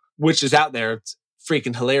video, which is out there. It's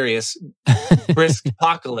freaking hilarious. Brisk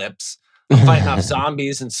apocalypse. I'm fighting off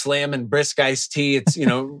zombies and slamming brisk iced tea. It's,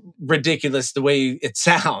 ridiculous the way it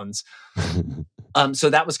sounds. So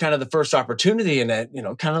that was kind of the first opportunity, and it,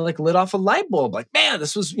 kind of like lit off a light bulb. Like, man,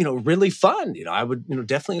 this was, really fun. I would,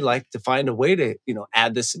 definitely like to find a way to,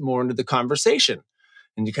 add this more into the conversation.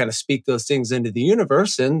 And you kind of speak those things into the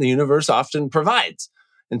universe, and the universe often provides.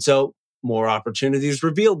 And so more opportunities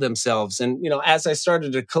revealed themselves. And, as I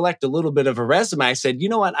started to collect a little bit of a resume, I said, you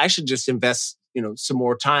know what, I should just invest, some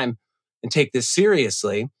more time and take this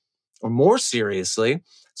seriously, or more seriously.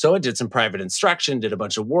 So I did some private instruction, did a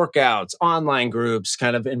bunch of workouts, online groups,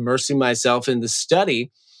 kind of immersing myself in the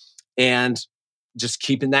study and just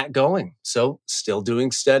keeping that going. So still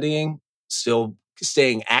doing studying, still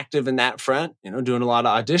staying active in that front, doing a lot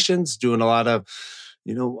of auditions, doing a lot of,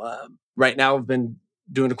 right now I've been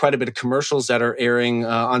doing quite a bit of commercials that are airing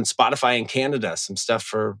on Spotify in Canada, some stuff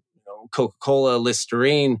for Coca-Cola,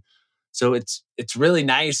 Listerine. So it's really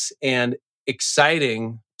nice and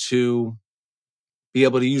exciting to be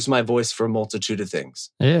able to use my voice for a multitude of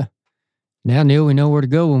things. Yeah. Now, Neil, we know where to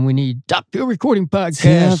go when we need Top Fuel Recording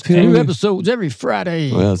Podcast. New episodes every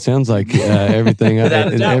Friday. Well, it sounds like everything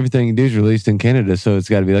everything you do is released in Canada, so it's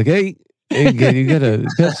got to be like, hey, you got a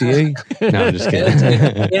Pepsi, eh? No, I'm just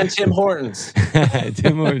kidding. And Tim Hortons.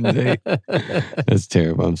 Tim Hortons, eh? That's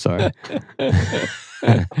terrible. I'm sorry.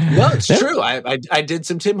 No, it's true. I did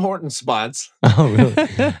some Tim Hortons spots. Oh,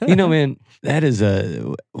 really? Man, that is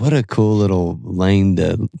what a cool little lane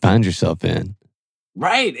to find yourself in.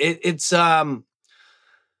 Right. It's the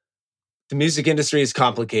music industry is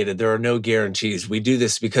complicated. There are no guarantees. We do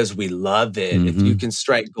this because we love it. Mm-hmm. If you can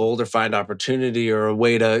strike gold or find opportunity or a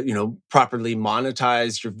way to, properly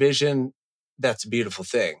monetize your vision, that's a beautiful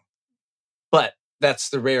thing. But that's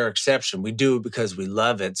the rare exception. We do it because we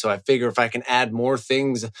love it. So I figure if I can add more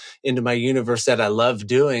things into my universe that I love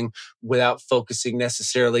doing without focusing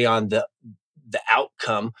necessarily on the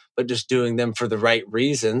outcome, but just doing them for the right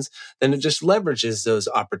reasons, then it just leverages those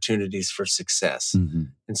opportunities for success. Mm-hmm.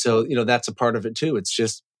 And so, that's a part of it too. It's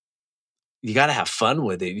just, you got to have fun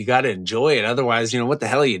with it. You got to enjoy it. Otherwise, what the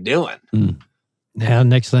hell are you doing? Mm. Now,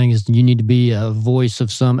 next thing is you need to be a voice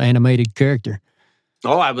of some animated character.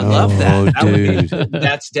 Oh, I would love that.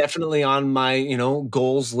 That's definitely on my,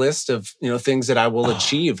 goals list of, things that I will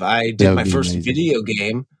achieve. I did my first video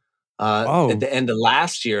game at the end of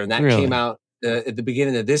last year, and that came out at the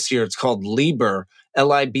beginning of this year. It's called Liber,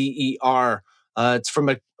 Liber. It's from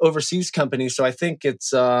an overseas company, so I think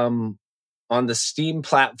it's on the Steam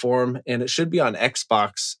platform, and it should be on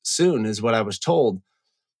Xbox soon, is what I was told.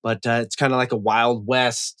 But it's kind of like a Wild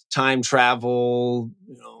West time travel,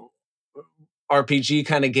 RPG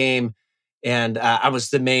kind of game, and I was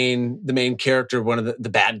the main character, one of the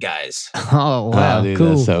bad guys. Oh wow, dude,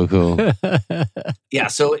 cool! That's so cool. Yeah,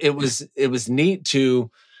 so it was neat to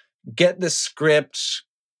get the script,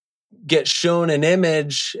 get shown an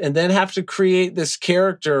image, and then have to create this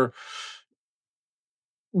character.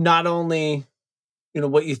 Not only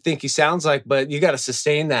what you think he sounds like, but you got to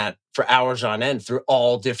sustain that for hours on end through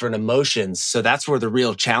all different emotions. So that's where the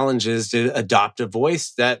real challenge is, to adopt a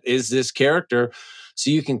voice that is this character so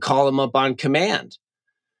you can call him up on command.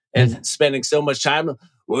 And spending so much time,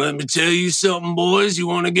 well, let me tell you something, boys. You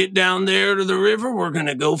want to get down there to the river? We're going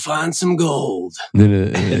to go find some gold.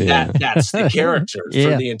 That's the character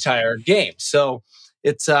for the entire game. So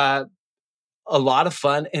it's a lot of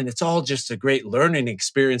fun, and it's all just a great learning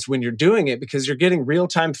experience when you're doing it, because you're getting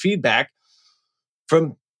real-time feedback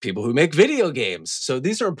from people who make video games. So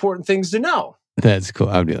these are important things to know. That's cool.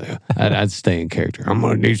 I'd be like, I'd stay in character. I'm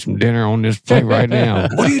going to need some dinner on this plate right now.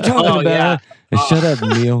 What are you talking about? Yeah. Shut up,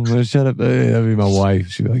 Neil. Shut up. That'd be my wife.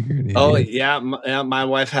 She'd be like, you're an idiot. Oh, yeah. My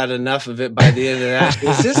wife had enough of it by the end of that.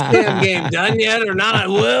 Is this damn game done yet or not?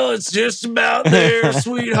 Well, it's just about there,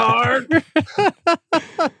 sweetheart.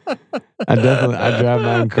 I drive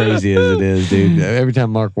mine crazy as it is, dude. Every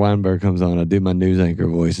time Mark Weinberg comes on, I do my news anchor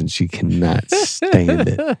voice, and she cannot stand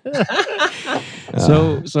it.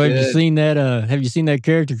 So have you seen that? Have you seen that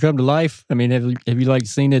character come to life? I mean, have you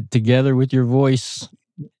seen it together with your voice?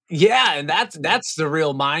 Yeah, and that's the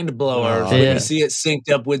real mind blower when yeah. you see it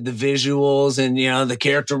synced up with the visuals and the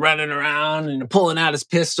character running around and pulling out his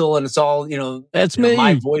pistol and it's all That's you know, me.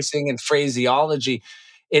 my voicing and phraseology.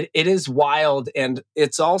 It is wild, and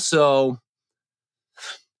it's also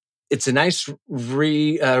it's a nice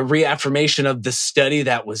reaffirmation of the study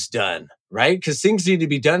that was done, right? Because things need to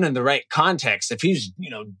be done in the right context. If he's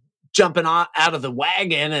jumping out of the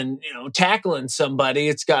wagon and tackling somebody,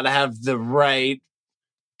 it's got to have the right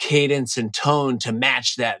cadence and tone to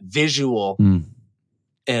match that visual.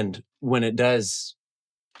 And when it does,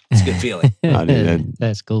 it's a good feeling. Oh, dude,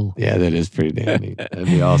 that's cool. Yeah, that is pretty damn neat. That'd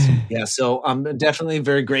be awesome. Yeah, so I'm definitely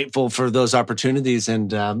very grateful for those opportunities,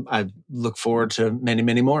 and I look forward to many,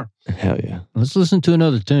 many more. Hell yeah. Let's listen to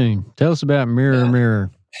another tune. Tell us about Mirror,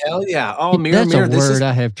 Mirror. Hell yeah. Oh, Mirror, That's Mirror. a word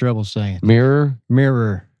I have trouble saying. Mirror?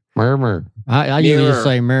 Mirror. Murmur. I usually just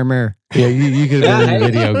say mirror, mirror. Yeah, you could have been in a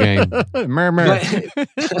video game. Mirror, mirror.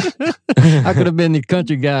 I could have been the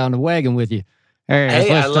country guy on the wagon with you.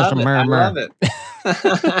 Hey, I love it. I love it.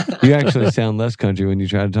 You actually sound less country when you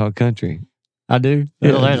try to talk country. I do.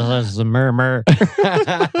 Yeah. That's a mirror, mirror.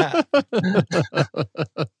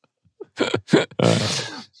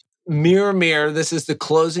 Mirror, Mirror. This is the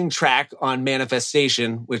closing track on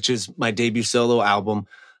Manifestation, which is my debut solo album.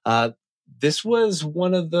 This was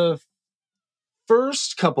one of the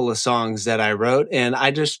first couple of songs that I wrote, and I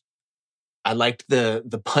liked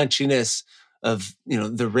the punchiness of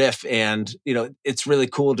the riff, and it's really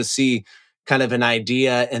cool to see kind of an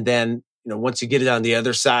idea, and then once you get it on the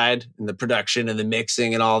other side and the production and the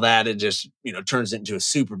mixing and all that, it just turns it into a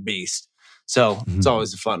super beast. So it's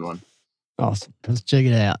always a fun one. Awesome. Let's check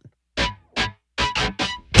it out.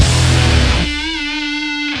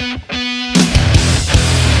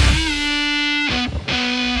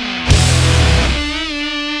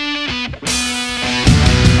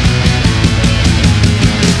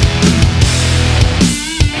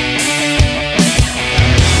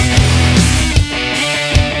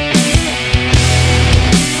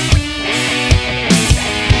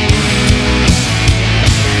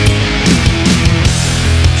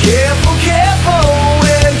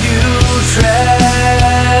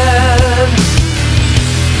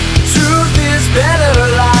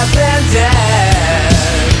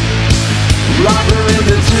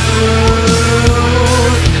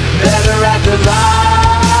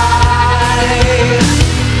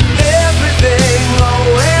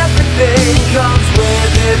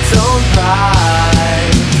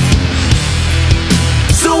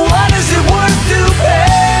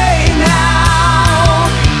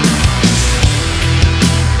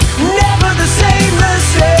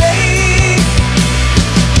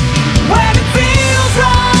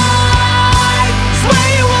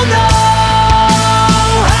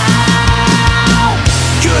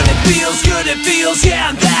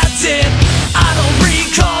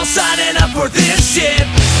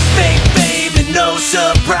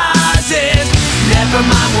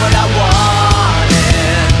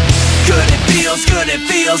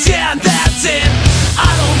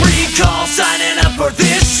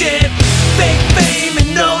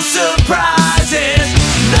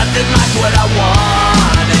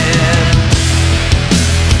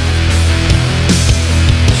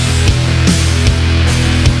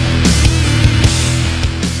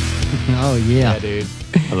 Oh, yeah. Yeah, dude.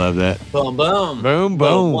 I love that. Boom, boom. Boom,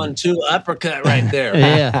 boom. 1-2 uppercut right there.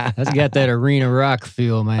 Yeah, that's got that arena rock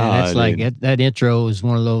feel, man. Oh, That's like dude. that intro is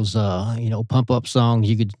one of those, pump up songs.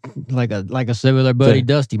 You could, like I said with our buddy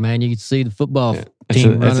Dusty, man, you could see the football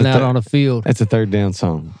team running out on the field. That's a third down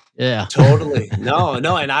song. Yeah, Totally. No,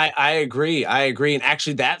 and I agree. And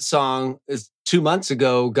actually, that song is 2 months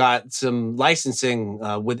ago got some licensing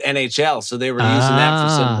with NHL, so they were using that for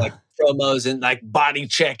some like promos and like body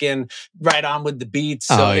checking right on with the beats.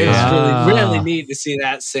 So it was really neat to see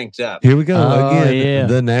that synced up. Here we go again. Yeah.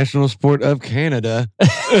 The national sport of Canada. Hey,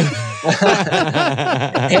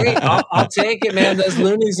 I'll take it, man. Those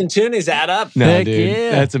loonies and toonies add up. No, Heck dude,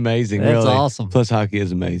 yeah. that's amazing. That's really. awesome. Plus, hockey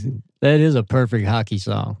is amazing. that is a perfect hockey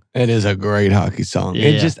song. It is a great hockey song. Yeah.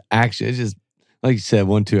 It's just action. It's just like you said,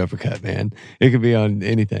 1-2 uppercut, man. It could be on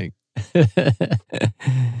anything.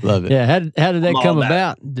 Love it. Yeah, how did that I'm come all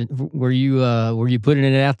about? Were you putting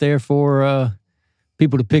it out there for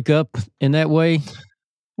people to pick up in that way?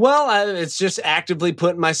 Well, it's just actively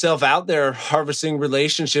putting myself out there, harvesting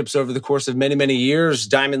relationships over the course of many, many years.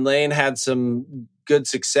 Diamond Lane had some good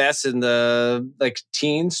success in the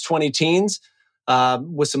 20 teens,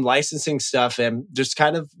 with some licensing stuff, and just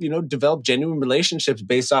kind of develop genuine relationships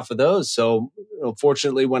based off of those. So,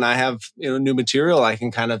 fortunately, when I have new material, I can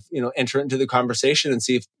kind of enter into the conversation and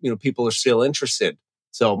see if people are still interested.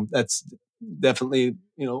 So that's definitely,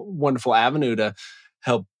 wonderful avenue to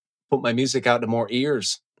help put my music out to more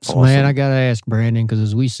ears. So, man, I got to ask Brandon, because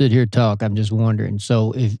as we sit here talk, I'm just wondering.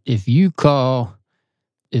 So if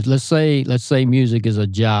let's say music is a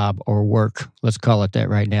job or work, let's call it that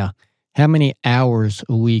right now. How many hours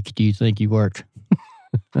a week do you think you work?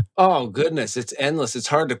 Oh goodness, it's endless. It's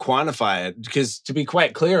hard to quantify it because, to be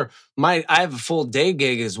quite clear, I have a full day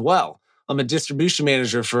gig as well. I'm a distribution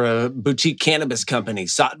manager for a boutique cannabis company,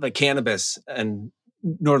 Sattva Cannabis, in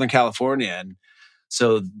Northern California, and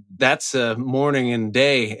so that's a morning and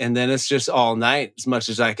day, and then it's just all night as much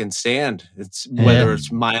as I can stand. It's whether it's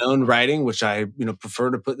my own writing, which I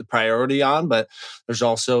prefer to put the priority on, but there's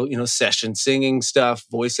also session singing stuff,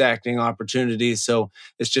 voice acting opportunities. So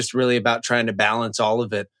it's just really about trying to balance all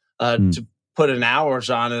of it. To put an hours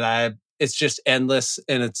on it, it's just endless,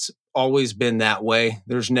 and it's always been that way.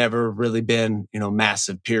 There's never really been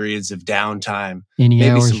massive periods of downtime. Any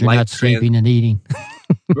Maybe hours you're not sleeping and eating.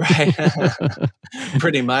 Right.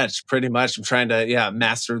 pretty much. I'm trying to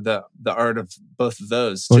master the art of both of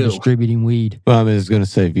those too. Or distributing weed. Well, I was going to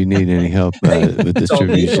say, if you need any help with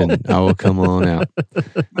distribution, I will come on out.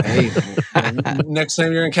 Hey, next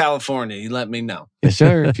time you're in California, you let me know. Yes,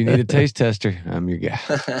 sir. If you need a taste tester, I'm your guy.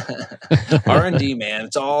 R&D, man.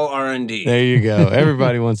 It's all R&D. There you go.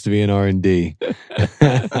 Everybody wants to be in R&D.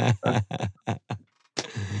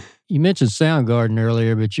 You mentioned Soundgarden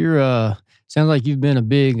earlier, but you're sounds like you've been a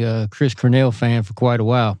big Chris Cornell fan for quite a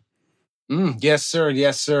while. Yes, sir.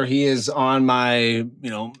 Yes, sir. He is on my,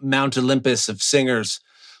 Mount Olympus of singers,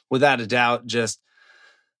 without a doubt. Just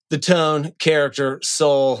the tone, character,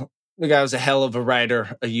 soul. The guy was a hell of a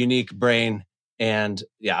writer, a unique brain. And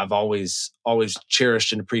I've always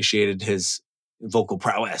cherished and appreciated his vocal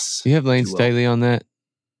prowess. Do you have Lane Staley on that?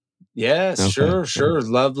 Yes, okay. Sure.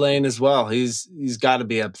 Love Lane as well. He's got to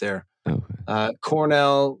be up there. Okay.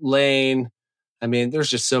 Cornell, Lane. I mean, there's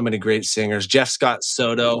just so many great singers. Jeff Scott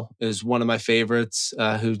Soto is one of my favorites,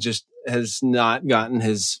 who just has not gotten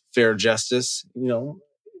his fair justice.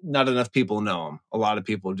 Not enough people know him. A lot of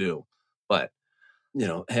people do, but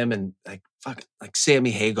him and like Sammy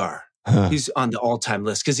Hagar. He's on the all-time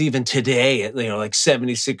list because even today, at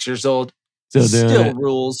 76 years old, still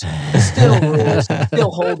rules, still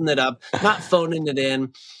holding it up, not phoning it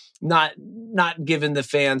in. Not giving the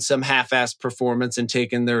fans some half-assed performance and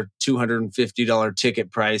taking their $250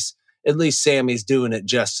 ticket price. At least Sammy's doing it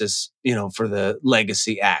justice, for the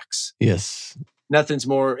legacy acts. Yes. Nothing's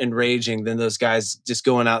more enraging than those guys just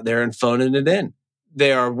going out there and phoning it in.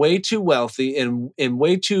 They are way too wealthy and in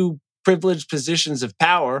way too privileged positions of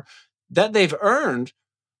power that they've earned.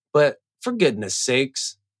 But for goodness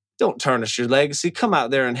sakes, don't tarnish your legacy. Come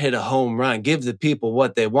out there and hit a home run. Give the people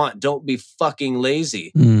what they want. Don't be fucking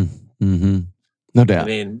lazy. Mm-hmm. No doubt. I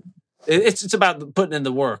mean, it's about putting in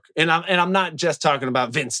the work, and I'm not just talking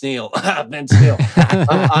about Vince Neil. Vince Neil.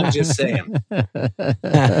 I'm just saying.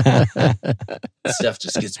 Stuff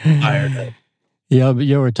just gets fired up. Yeah, but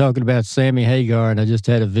you were talking about Sammy Hagar, and I just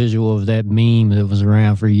had a visual of that meme that was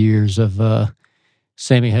around for years of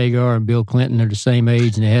Sammy Hagar and Bill Clinton are the same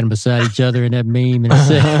age, and they had them beside each other in that meme, and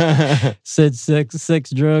it said sex,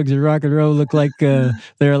 drugs, and rock and roll look like they're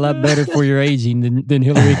a lot better for your aging than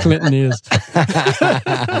Hillary Clinton is.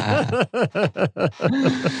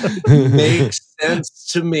 Makes sense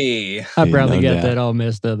to me. I probably got that all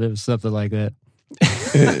messed up. It was something like that.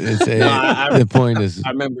 The point is, I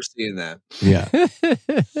remember seeing that. Yeah.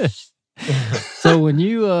 So when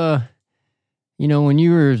you when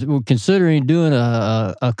you were considering doing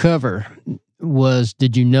a cover,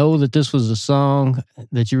 did you know that this was a song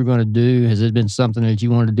that you were going to do? Has it been something that you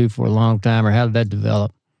wanted to do for a long time, or how did that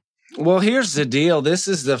develop? Well, here's the deal. This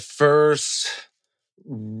is the first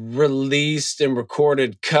released and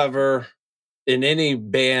recorded cover in any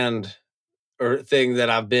band or thing that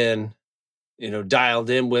I've been, dialed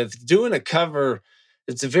in with. Doing a cover,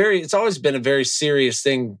 it's always been a very serious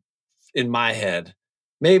thing in my head.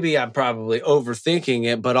 Maybe I'm probably overthinking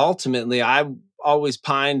it, but ultimately I always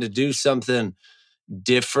pined to do something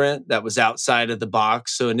different that was outside of the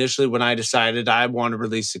box. So initially when I decided I want to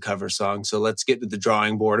release a cover song, so let's get to the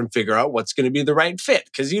drawing board and figure out what's going to be the right fit.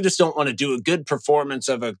 Because you just don't want to do a good performance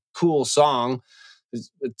of a cool song.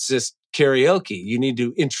 It's just karaoke. You need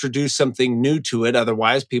to introduce something new to it.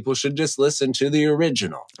 Otherwise, people should just listen to the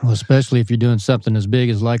original. Well, especially if you're doing something as big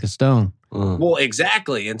as Like a Stone. Well,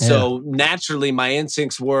 exactly. And so naturally my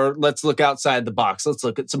instincts were, let's look outside the box. Let's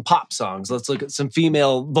look at some pop songs. Let's look at some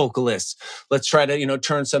female vocalists. Let's try to,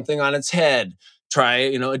 turn something on its head. Try,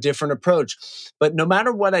 a different approach. But no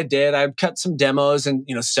matter what I did, I'd cut some demos and,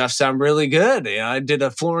 stuff sound really good. I did a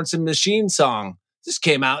Florence and Machine song. This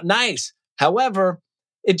came out nice. However,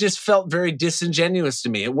 it just felt very disingenuous to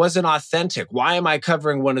me. It wasn't authentic. Why am I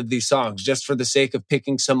covering one of these songs just for the sake of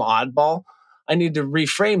picking some oddball? I need to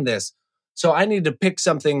reframe this. So I need to pick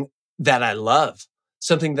something that I love,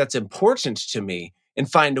 something that's important to me, and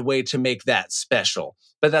find a way to make that special.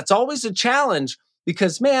 But that's always a challenge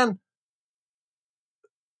because, man,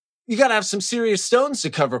 you got to have some serious stones to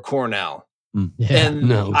cover Cornell. Yeah.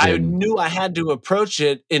 And I knew I had to approach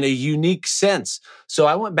it in a unique sense. So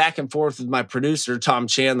I went back and forth with my producer, Tom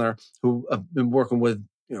Chandler, who I've been working with,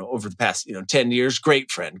 over the past, 10 years.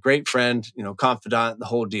 Great friend, confidant, the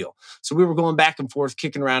whole deal. So we were going back and forth,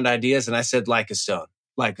 kicking around ideas. And I said, like a stone.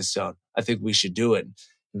 I think we should do it.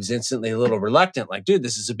 He was instantly a little reluctant. Like, dude,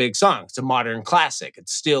 this is a big song. It's a modern classic.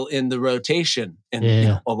 It's still in the rotation in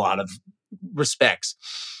a lot of respects.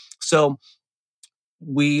 So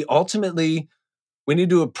we need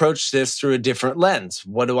to approach this through a different lens.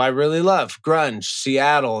 What do I really love? Grunge,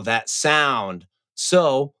 Seattle, that sound.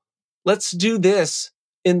 So let's do this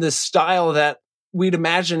in the style that we'd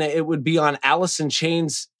imagine it would be on Alice in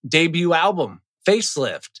Chains' debut album,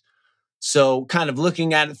 Facelift. So kind of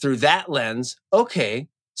looking at it through that lens, okay,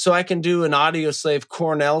 so I can do an Audioslave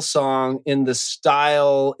Cornell song in the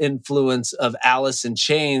style influence of Alice in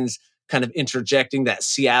Chains, kind of interjecting that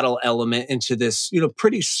Seattle element into this,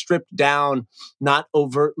 pretty stripped down, not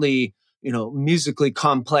overtly, musically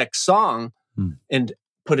complex song, and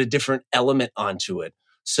put a different element onto it.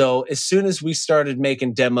 So as soon as we started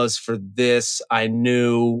making demos for this, I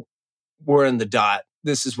knew we're in the dot.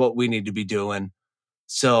 This is what we need to be doing.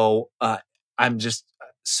 So I'm just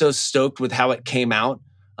so stoked with how it came out.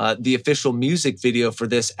 The official music video for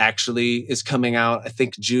this actually is coming out, I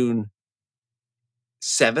think, June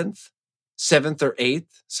 7th or 8th,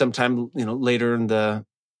 sometime, later in the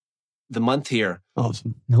month here.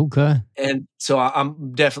 Awesome. Okay. And so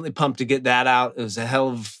I'm definitely pumped to get that out. It was a hell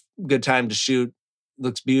of a good time to shoot.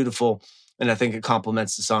 Looks beautiful. And I think it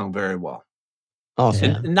complements the song very well.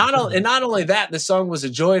 Awesome. And not only that, the song was a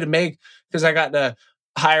joy to make because I got to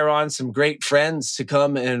hire on some great friends to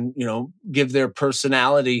come and, give their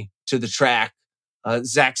personality to the track.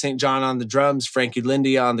 Zach St. John on the drums, Frankie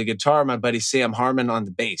Lindia on the guitar, my buddy Sam Harmon on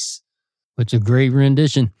the bass. It's a great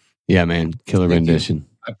rendition. Yeah, man. Killer rendition.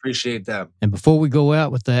 I appreciate that. And before we go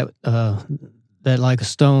out with that Like a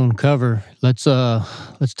Stone cover, let's tell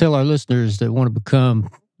our listeners that want to become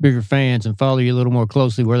bigger fans and follow you a little more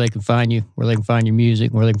closely where they can find you, where they can find your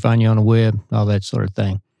music, where they can find you on the web, all that sort of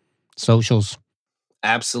thing. Socials.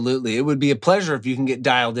 Absolutely. It would be a pleasure if you can get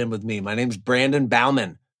dialed in with me. My name's Brandon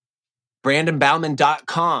Baumann.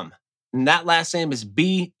 BrandonBaumann.com. And that last name is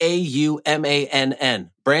Baumann.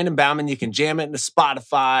 Brandon Baumann. You can jam it into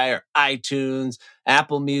Spotify or iTunes,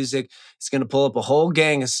 Apple Music. It's going to pull up a whole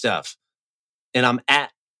gang of stuff. And I'm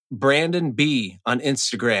at Brandon B on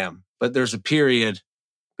Instagram, but there's a period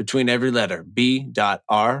between every letter. B.R.A.N.D.O.N.B.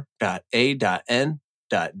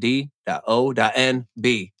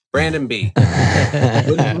 Brandon B.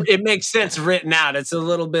 It makes sense written out. It's a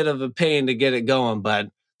little bit of a pain to get it going, but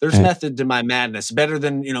there's method to my madness. Better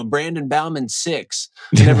than, Brandon Baumann 6.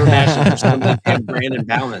 I never imagined there's somebody named Brandon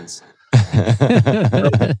Baumann's.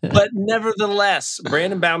 But nevertheless,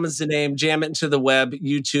 Brandon Baumann's the name. Jam it into the web,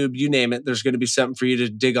 YouTube, you name it. There's going to be something for you to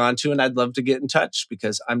dig onto, and I'd love to get in touch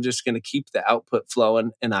because I'm just going to keep the output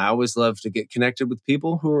flowing, and I always love to get connected with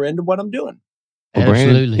people who are into what I'm doing. Well,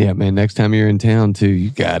 Brandon, yeah, man. Next time you're in town, too, you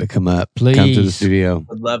got to come up. Please. Come to the studio.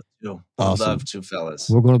 Would love to. Awesome. Would love to, fellas.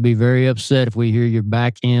 We're going to be very upset if we hear you're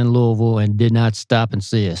back in Louisville and did not stop and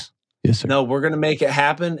see us. Yes, sir. No, we're going to make it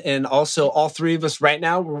happen. And also, all three of us right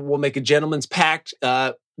now, we'll make a gentleman's pact.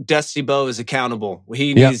 Dusty Bo is accountable.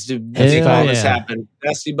 He needs to make all this happen.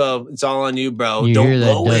 Dusty Bo, it's all on you, bro. You Don't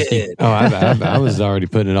blow it. Oh, I was already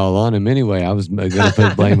putting it all on him anyway. I was going to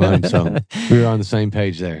put blame on him. So we were on the same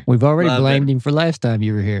page there. We've already blamed him for last time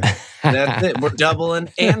you were here. That's it. We're doubling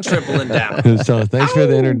and tripling down. So thanks for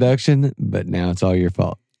the introduction, but now it's all your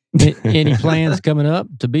fault. Any plans coming up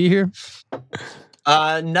to be here?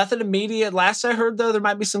 Nothing immediate. Last I heard, though, there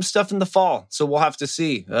might be some stuff in the fall. So we'll have to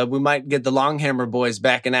see. We might get the Longhammer boys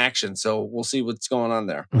back in action. So we'll see what's going on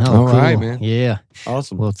there. Oh, all right, man. Yeah.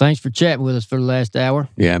 Awesome. Well, thanks for chatting with us for the last hour.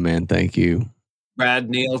 Yeah, man. Thank you. Brad,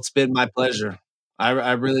 Neil, it's been my pleasure.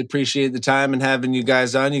 I really appreciate the time and having you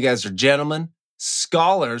guys on. You guys are gentlemen,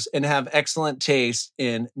 scholars, and have excellent taste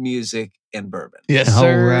in music and bourbon. Yes, sir.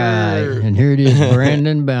 All right. And here it is,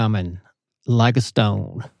 Brandon Baumann, Like a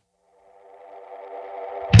Stone.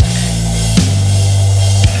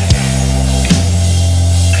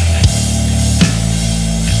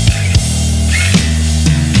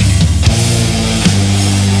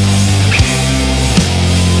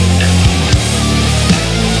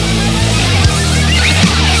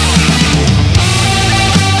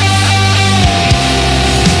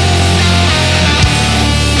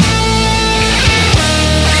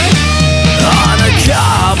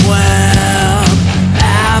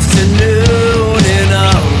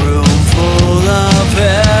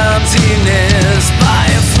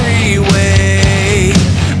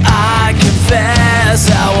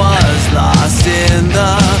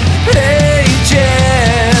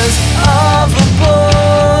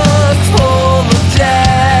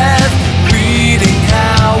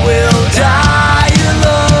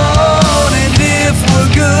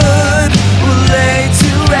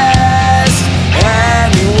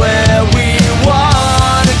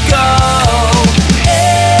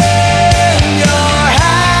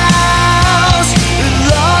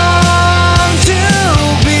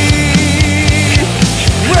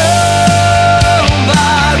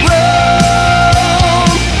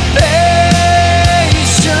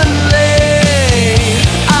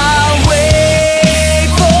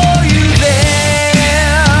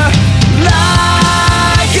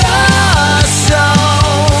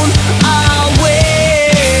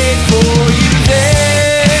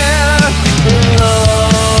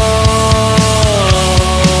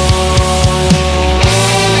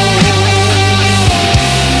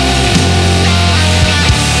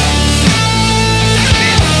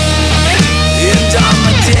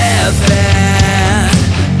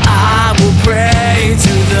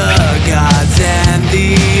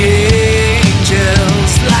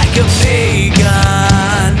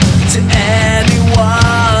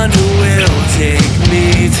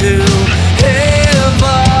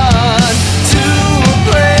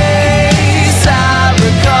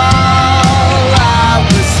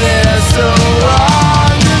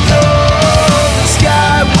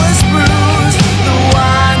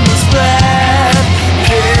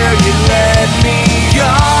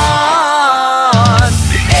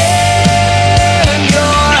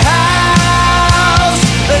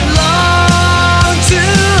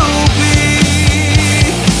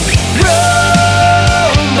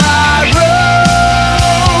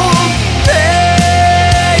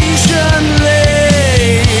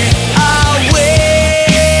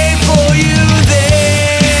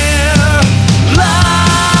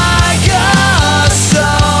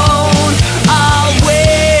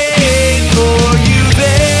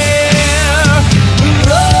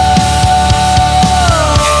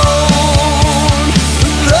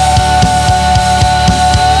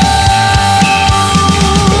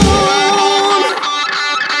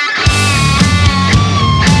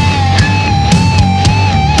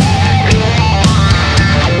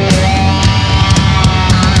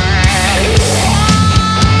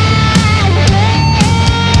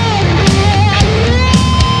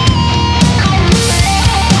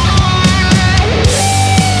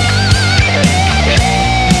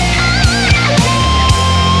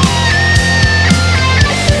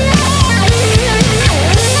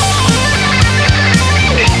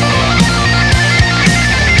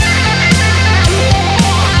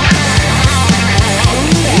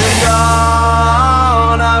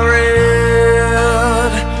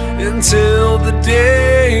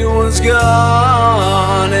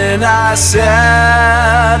 I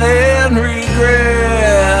sat in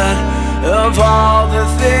regret of all the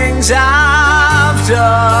things I